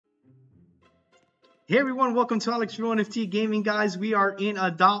Hey everyone, welcome to AlexrealNFT Gaming, guys. We are in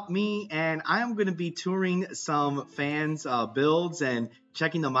Adopt Me, and I am going to be touring some fans' builds and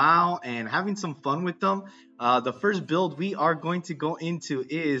checking them out and having some fun with them. The first build we are going to go into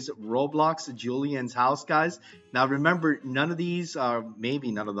is Roblox Julian's house, guys. Now remember, none of these,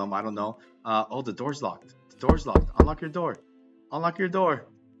 maybe none of them, I don't know. Oh, the door's locked. The door's locked. Unlock your door. Unlock your door.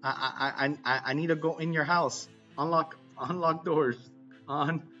 I need to go in your house. Unlock doors.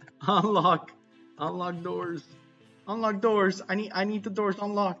 Unlock doors. Unlock doors. I need the doors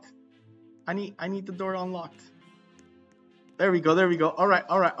unlocked. I need the door unlocked. There we go. All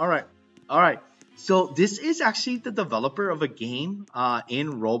right. So this is actually the developer of a game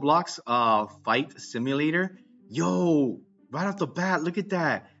in Roblox, Fight Simulator. Yo, right off the bat, look at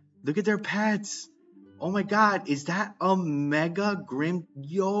that. Look at their pets. Oh my god, is that a mega grim?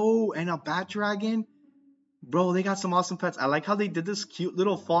 Yo, and a bat dragon? Bro, they got some awesome pets. I like how they did this cute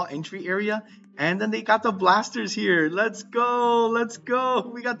little fall entry area. And then they got the blasters here. Let's go.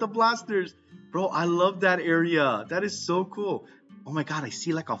 We got the blasters. Bro, I love that area. That is so cool. Oh my god, I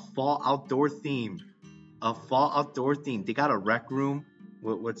see like a fall outdoor theme. A fall outdoor theme. They got a rec room.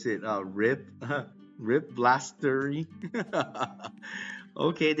 What's it? Rip blastery.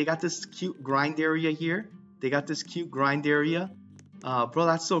 Okay, they got this cute grind area here. Bro,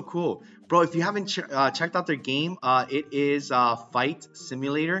 that's so cool. Bro, if you haven't checked out their game, it is Fight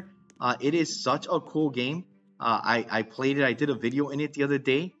Simulator. It is such a cool game. I played it. I did a video in it the other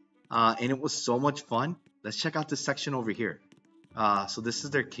day, and it was so much fun. Let's check out this section over here. So this is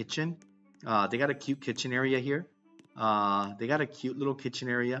their kitchen. They got a cute kitchen area here. They got a cute little kitchen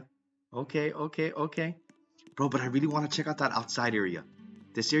area. Okay. Bro, but I really want to check out that outside area.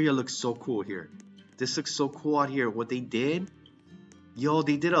 This area looks so cool here. This looks so cool out here. What they did? Yo,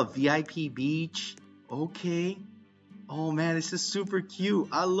 they did a VIP beach. Okay. Oh man, this is super cute.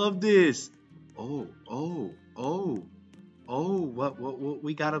 I love this. Oh. What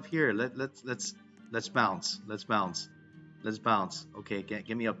we got up here? Let's bounce. Okay,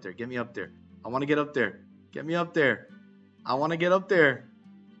 get me up there. I want to get up there. Get me up there. I want to get up there.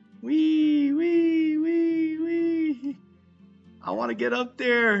 Wee. I want to get up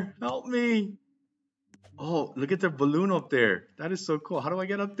there. Help me. Oh, look at their balloon up there. That is so cool. How do I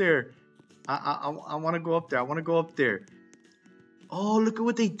get up there? I want to go up there. Oh, look at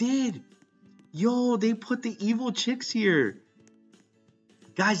what they did. Yo, they put the evil chicks here.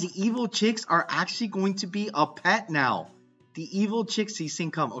 Guys, the evil chicks are actually going to be a pet now. The evil chicks, he's saying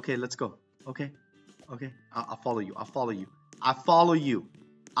come. Okay, let's go. Okay. I'll follow you.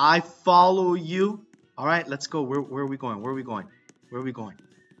 All right, let's go. Where are we going? We're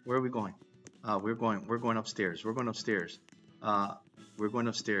going upstairs.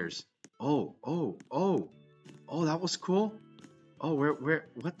 Oh, that was cool. Oh,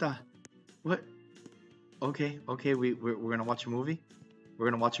 what? Okay, we're gonna watch a movie.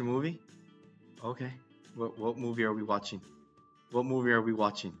 Okay, what movie are we watching? We're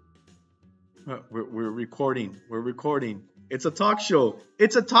recording. It's a talk show.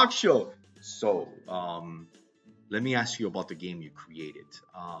 So, let me ask you about the game you created.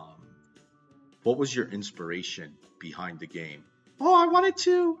 What was your inspiration behind the game? Oh, I wanted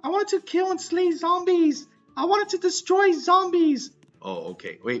to kill and slay zombies. I wanted to destroy zombies. Oh,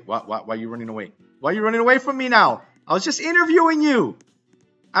 okay. Wait, why are you running away? Why are you running away from me now? I was just interviewing you.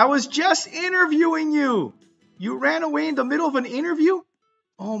 You ran away in the middle of an interview?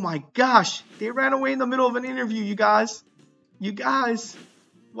 Oh my gosh. They ran away in the middle of an interview, you guys.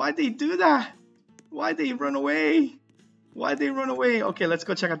 Why'd they do that? Why'd they run away? Okay, let's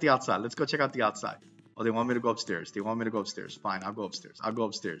go check out the outside. Oh, they want me to go upstairs. Fine, I'll go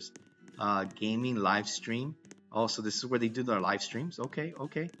upstairs. Gaming live stream. Oh, so this is where they do their live streams. Okay.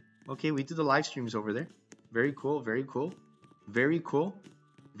 We do the live streams over there. Very cool.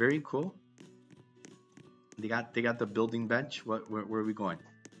 They got the building bench. Where are we going?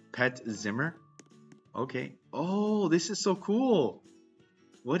 Pet Zimmer. Okay. Oh, this is so cool.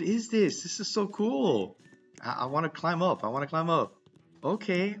 What is this? This is so cool. I want to climb up.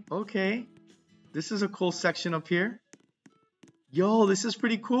 Okay. This is a cool section up here. Yo, this is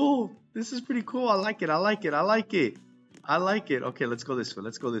pretty cool. I like it. Okay, let's go this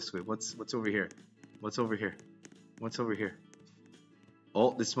way. What's over here?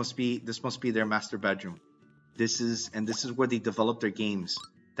 Oh, this must be their master bedroom. This is where they develop their games.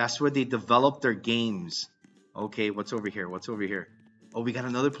 That's where they develop their games. Okay, what's over here? Oh, we got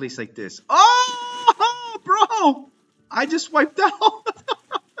another place like this. Oh, bro! I just wiped out.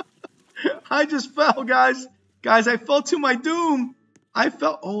 I just fell, guys. I fell to my doom.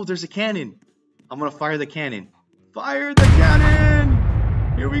 Oh, there's a cannon. I'm gonna fire the cannon.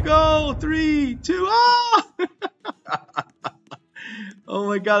 Here we go. 3, 2. Ah! Oh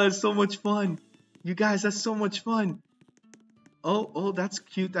my God, that's so much fun. You guys, that's so much fun. Oh, that's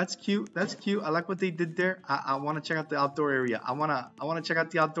cute. That's cute. That's cute. I like what they did there. I want to check out the outdoor area. I wanna check out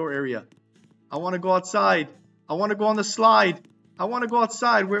the outdoor area. I want to go outside. I want to go on the slide. I want to go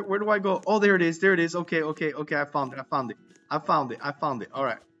outside. Where do I go? Oh, there it is. There it is. Okay. I found it. All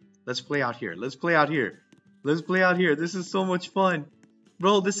right. Let's play out here. Let's play out here. This is so much fun.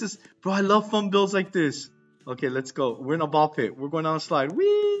 Bro, I love fun builds like this. Okay, let's go. We're in a ball pit. We're going down a slide.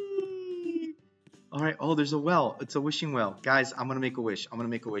 Whee! All right. Oh, there's a well. It's a wishing well. Guys, I'm going to make a wish.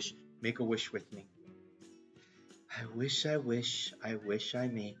 Make a wish with me. I wish I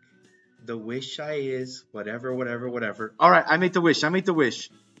make. The wish I is whatever. All right, I made the wish. All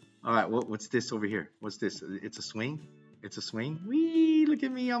right, what's this over here? What's this? It's a swing. Whee! Look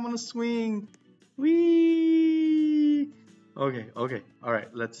at me. I'm on a swing. Whee! Okay. All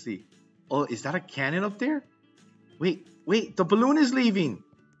right, let's see. Oh, is that a cannon up there? Wait. The balloon is leaving.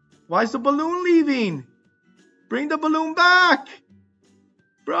 Why is the balloon leaving? Bring the balloon back.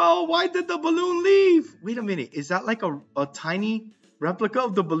 Bro, why did the balloon leave? Wait a minute. Is that like a tiny replica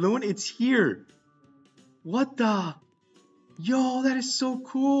of the balloon? It's here. What the? Yo, that is so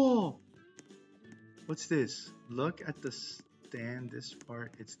cool. What's this? Look at the stand. This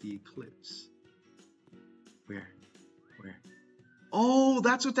part, it's the eclipse. Where? Oh,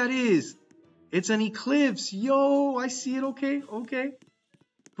 that's what that is. It's an eclipse. Yo, I see it. Okay.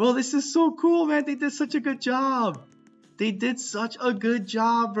 Bro, this is so cool, man. They did such a good job.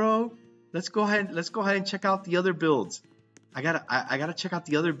 Bro. Let's go ahead and check out the other builds. I gotta check out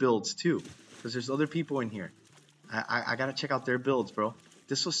the other builds too, because there's other people in here. I gotta check out their builds, bro.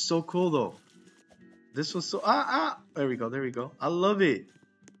 This was so cool though. This was so there we go. I love it.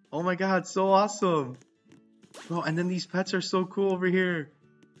 Oh my God, so awesome, bro. And then these pets are so cool over here.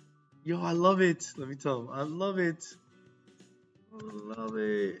 Yo, I love it. Let me tell them, I love it.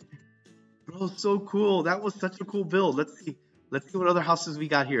 Bro, so cool. That was such a cool build. Let's see what other houses we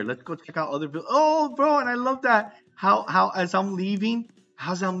got here. Let's go check out other builds. Oh, bro, and I love that. How as I'm leaving,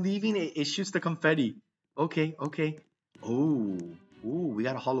 it shoots the confetti. Okay. Oh, we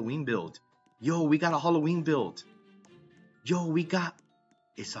got a Halloween build. Yo, we got a Halloween build.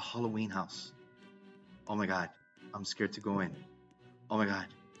 It's a Halloween house. Oh my God, I'm scared to go in. Oh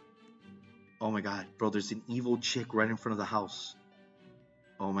my God, bro, there's an evil chick right in front of the house.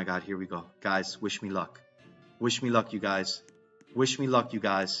 Oh my God, here we go. Guys, wish me luck. You guys.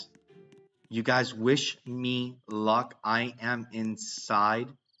 You guys wish me luck. I am inside.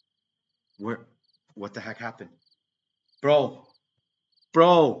 What the heck happened? Bro,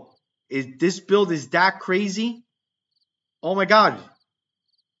 this build is that crazy? Oh my God.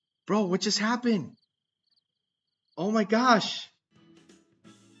 Bro, what just happened? Oh my gosh.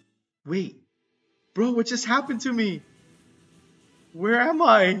 Wait. Bro, what just happened to me? Where am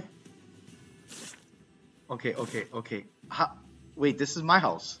I? Okay. Wait, this is my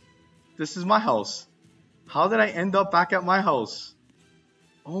house. How did I end up back at my house?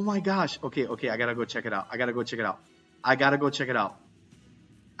 Oh my gosh. Okay, I gotta go check it out. I gotta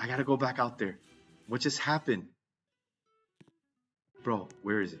go back out there. What just happened? Bro,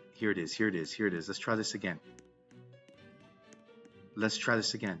 where is it? Here it is. Let's try this again.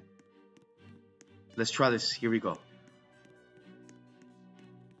 Here we go.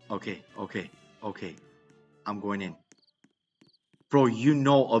 Okay. I'm going in. Bro, you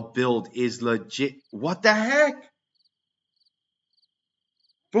know a build is legit. What the heck?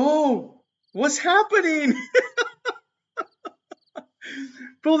 Bro, what's happening?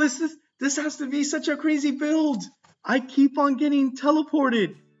 Bro, this has to be such a crazy build. I keep on getting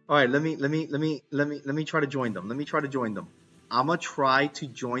teleported. All right, let me try to join them. I'm gonna try to join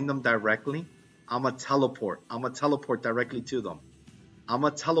them directly. I'm gonna teleport directly to them. I'm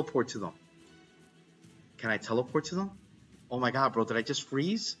gonna teleport to them. Can I teleport to them? Oh my God, bro, did I just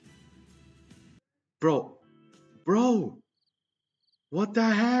freeze? Bro, what the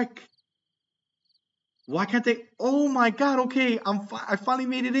heck? Why can't they? Oh my God, okay, I finally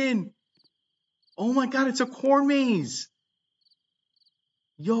made it in. Oh my God, it's a corn maze.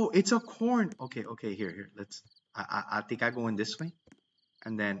 Yo, it's a corn. Okay, here. I think I go in this way,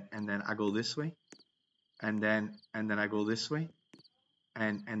 and then I go this way, and then I go this way,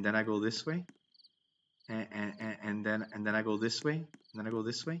 and then I go this way, and then I go this way, and then I go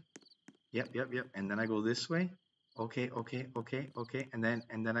this way. Yep. And then I go this way. Okay. And then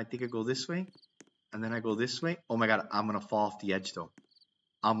I think I go this way, and then I go this way. Oh my God, I'm gonna fall off the edge though.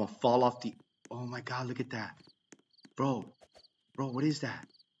 I'm gonna fall off the. Oh my God, look at that, bro. What is that?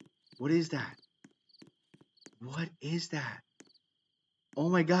 Oh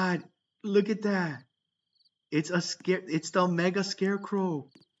my God. Look at that. It's the mega scarecrow.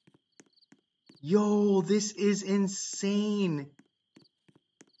 Yo, this is insane.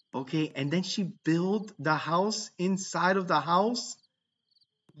 Okay, and then she built the house inside of the house.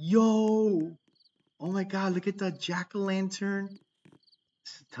 Yo. Oh my God, look at the jack-o'-lantern.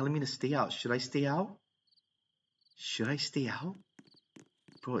 It's telling me to stay out. Should I stay out? Should I stay out?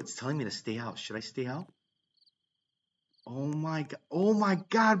 Bro, it's telling me to stay out. Should I stay out? Oh my God. Oh my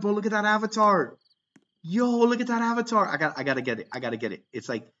God, bro, look at that avatar. Yo, look at that avatar. I gotta get it. I gotta get it. It's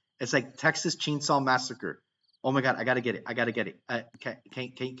like Texas Chainsaw Massacre. Oh my God, I gotta get it. I gotta get it.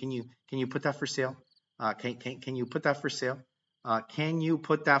 Can you put that for sale? Can you put that for sale? Can you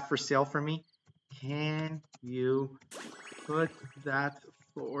put that for sale for me? Can you put that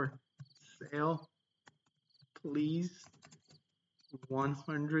for sale, please?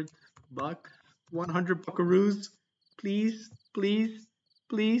 100 bucks. 100 buckaroos. Please, please,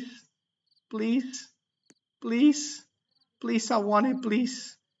 please, please, please, please. I want it,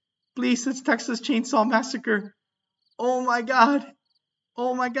 please. Please, it's Texas Chainsaw Massacre. Oh my God.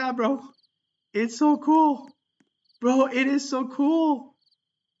 Oh my God, bro. It's so cool. Bro, it is so cool.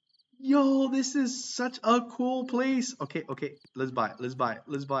 Yo, this is such a cool place. Okay, let's buy it. Let's buy it.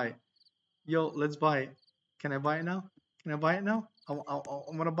 Let's buy it. Yo, let's buy it. Can I buy it now? Can I buy it now? I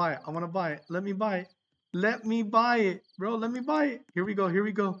want to buy it. I want to buy it. Let me buy it. Let me buy it. Bro, let me buy it. Here we go. Here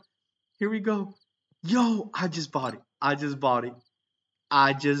we go. Here we go. Yo, I just bought it. I just bought it.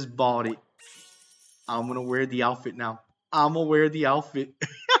 I just bought it. I'm going to wear the outfit now. I'm going to wear the outfit.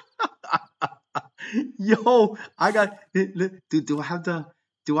 Yo, I got, do I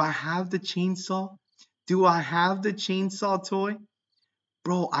have the chainsaw? Do I have the chainsaw toy?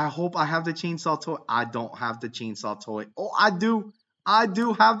 Bro, I hope I have the chainsaw toy. I don't have the chainsaw toy. Oh, I do. I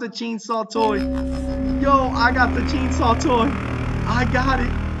do have the chainsaw toy. Yo, I got the chainsaw toy. I got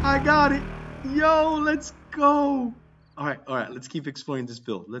it. I got it. Yo, let's go. All right. Let's keep exploring this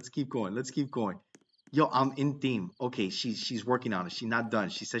build. Let's keep going. Let's keep going. Yo, I'm in theme. Okay, she's working on it. She's not done.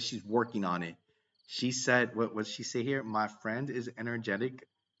 She says she's working on it. She said, what did she say here? My friend is energetic.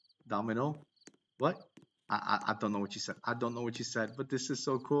 Domino. What? I don't know what you said. I don't know what you said, but this is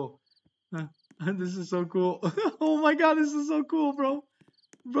so cool. This is so cool. Oh my God, this is so cool, bro.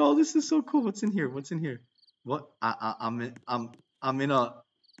 Bro, this is so cool. What's in here? What's in here? What? I'm in a.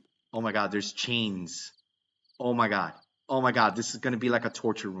 Oh my God, there's chains. Oh my God. Oh my God, this is gonna be like a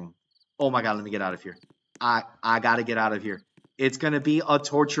torture room. Oh my God, let me get out of here. I gotta get out of here. It's gonna be a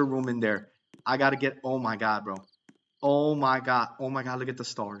torture room in there. I gotta get. Oh my God, bro. Oh my God. Oh my God, look at the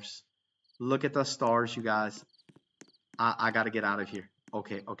stars. Look at the stars, you guys. I gotta get out of here.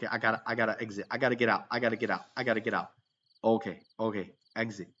 Okay, I gotta exit. I gotta get out. I gotta get out. I gotta get out. Okay,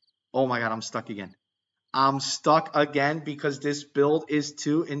 exit. Oh my God, I'm stuck again. I'm stuck again because this build is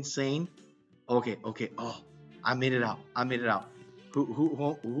too insane. Okay. Oh, I made it out. I made it out.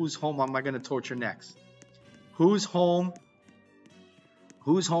 Whose home am I gonna torture next? Whose home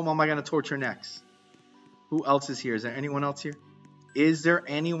am I gonna torture next? Who else is here? Is there anyone else here? Is there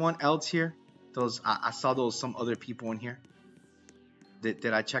anyone else here? I saw some other people in here. Did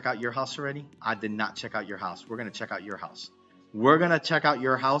I check out your house already? I did not check out your house. We're gonna check out your house. We're gonna check out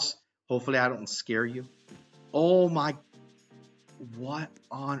your house. Hopefully I don't scare you. Oh my, what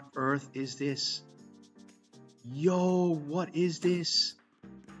on earth is this? Yo, what is this?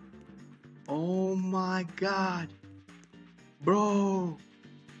 Oh my God. Bro,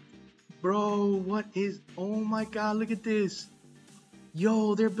 what is, oh my God, look at this.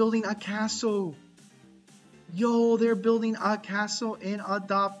 Yo, they're building a castle. Yo, they're building a castle in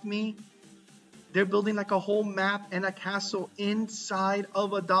Adopt Me. They're building like a whole map and a castle inside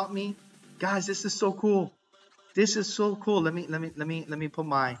of Adopt Me. Guys, this is so cool. This is so cool. Let me put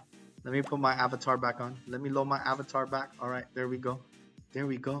my avatar back on. Let me load my avatar back. All right, there we go. There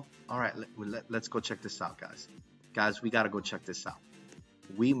we go. All right, let's go check this out, guys. Guys, we got to go check this out.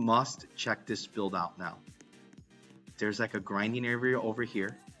 We must check this build out now. There's like a grinding area over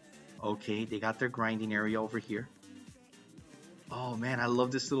here. Okay, they got their grinding area over here. Oh man, I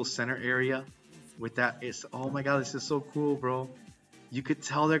love this little center area with that. It's, oh my God, this is so cool, bro. You could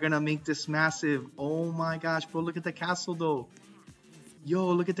tell they're gonna make this massive. Oh my gosh, bro, look at the castle though.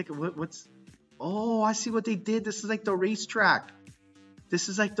 Yo, look at the, what's, oh, I see what they did. This is like the racetrack. This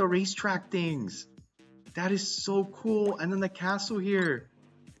is like the racetrack things. That is so cool. And then the castle here.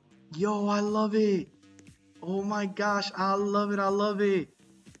 Yo, I love it. Oh my gosh, I love it. I love it.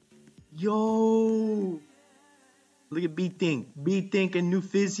 Yo, look at B-Think and New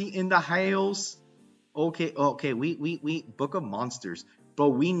Fizzy in the house. Okay, we Book of Monsters, bro.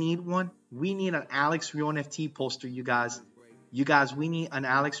 We need one. We need an AlexrealNFT poster, you guys. You guys, we need an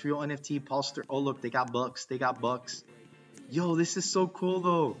AlexrealNFT poster. Oh, look, they got bucks. They got bucks. Yo, this is so cool,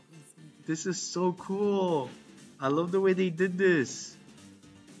 though. This is so cool. I love the way they did this.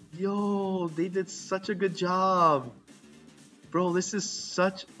 Yo, they did such a good job. Bro, this is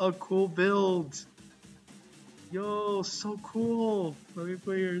such a cool build. Yo, so cool. Let me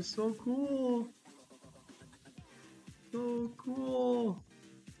put here. So cool. So cool.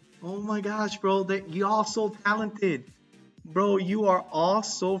 Oh my gosh, bro. You all so talented. Bro, you are all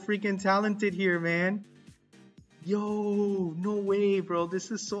so freaking talented here, man. Yo, no way, bro.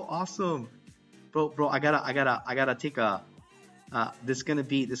 This is so awesome. Bro, I gotta take a this is gonna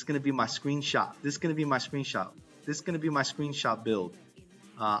be my screenshot. This is gonna be my screenshot. This is gonna be my screenshot build.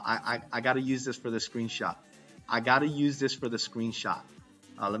 I gotta use this for the screenshot. I gotta use this for the screenshot.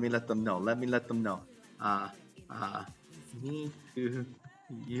 Let me let them know. Let me let them know. Need to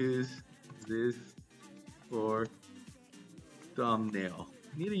use this for thumbnail.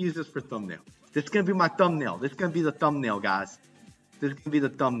 Need to use this for thumbnail. This is gonna be my thumbnail. This is gonna be the thumbnail, guys. This is gonna be the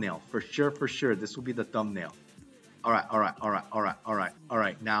thumbnail for sure. For sure, this will be the thumbnail. All right.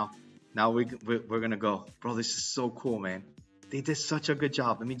 Now we're gonna go, bro. This is so cool, man. They did such a good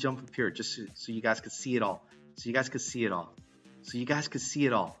job. Let me jump up here just so you guys could see it all. So you guys could see it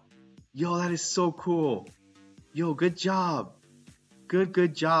all. Yo, that is so cool. Yo, good job.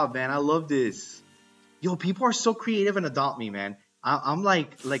 Good job, man. I love this. Yo, people are so creative in Adopt Me, man. I'm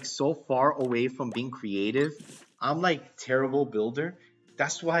like so far away from being creative. I'm like terrible builder.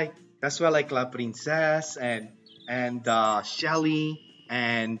 That's why like La Princess and Shelly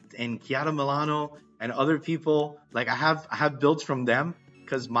and Chiara Milano and other people, like I have builds from them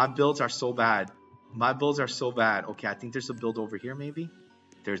because my builds are so bad. My builds are so bad. Okay, I think there's a build over here maybe.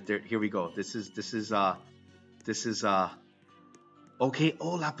 Here we go. This is okay.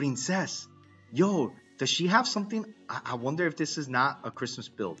 Oh, La Princess. Yo, does she have something? I wonder if this is not a Christmas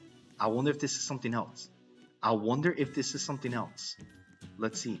build. I wonder if this is something else.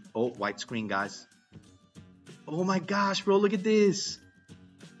 Let's see. Oh, white screen, guys. Oh my gosh, bro, look at this.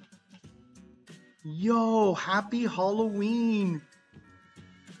 Yo, happy Halloween.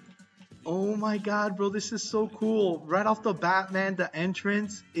 Oh my god, bro, this is so cool. Right off the bat, man, the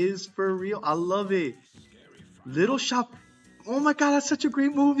entrance is for real. I love it. Little Shop. Oh my god, that's such a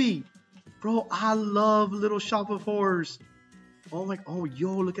great movie. Bro, I love Little Shop of Horrors. Oh,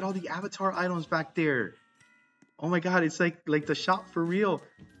 yo, look at all the avatar items back there. Oh my god, it's like the shop for real.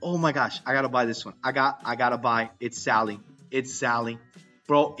 Oh my gosh, I gotta buy this one. I gotta buy. It's Sally.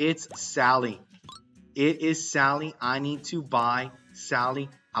 Bro, it's Sally. It is Sally. I need to buy Sally.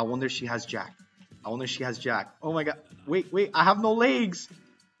 I wonder if she has Jack. Oh my god. Wait. I have no legs.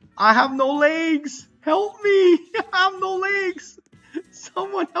 Help me. I have no legs.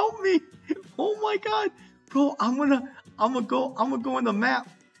 Someone help me. Oh my god. Bro, I'm gonna go in the map.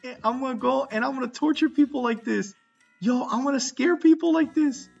 I'm gonna go and I'm gonna torture people like this. Yo, I'm gonna scare people like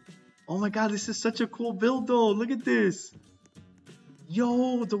this. Oh my god, this is such a cool build though. Look at this.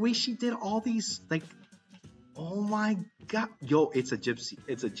 Yo, the way she did all these, like, oh my god. Yo, it's a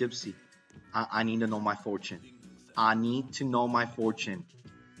gypsy. I need to know my fortune.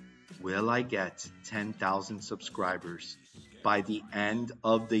 Will I get 10,000 subscribers by the end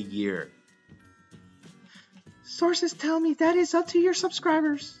of the year? Sources tell me that is up to your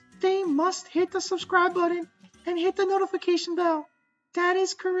subscribers. They must hit the subscribe button and hit the notification bell. That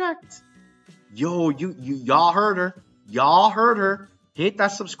is correct. Yo, y'all heard her. Hit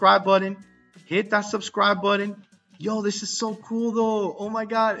that subscribe button. Yo, this is so cool though. Oh my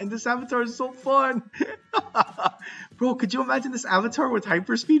god, and this avatar is so fun. Bro, could you imagine this avatar with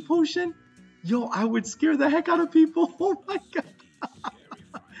hyperspeed potion? Yo, I would scare the heck out of people. Oh my god.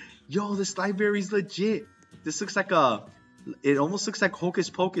 Yo, this library's legit. This looks like it almost looks like Hocus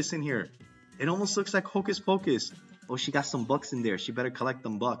Pocus in here. Oh, she got some bucks in there. She better collect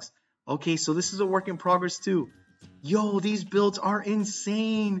them bucks. Okay, so this is a work in progress too. Yo, these builds are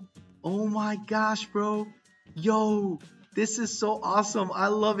insane. Oh my gosh, bro. Yo, this is so awesome. I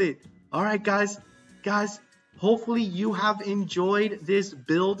love it. All right, guys, hopefully you have enjoyed this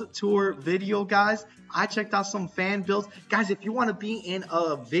build tour video, guys. I checked out some fan builds. Guys, if you want to be in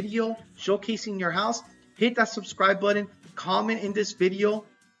a video showcasing your house, hit that subscribe button, comment in this video,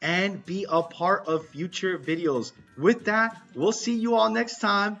 and be a part of future videos. With that, we'll see you all next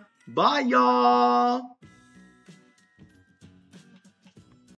time. Bye, y'all.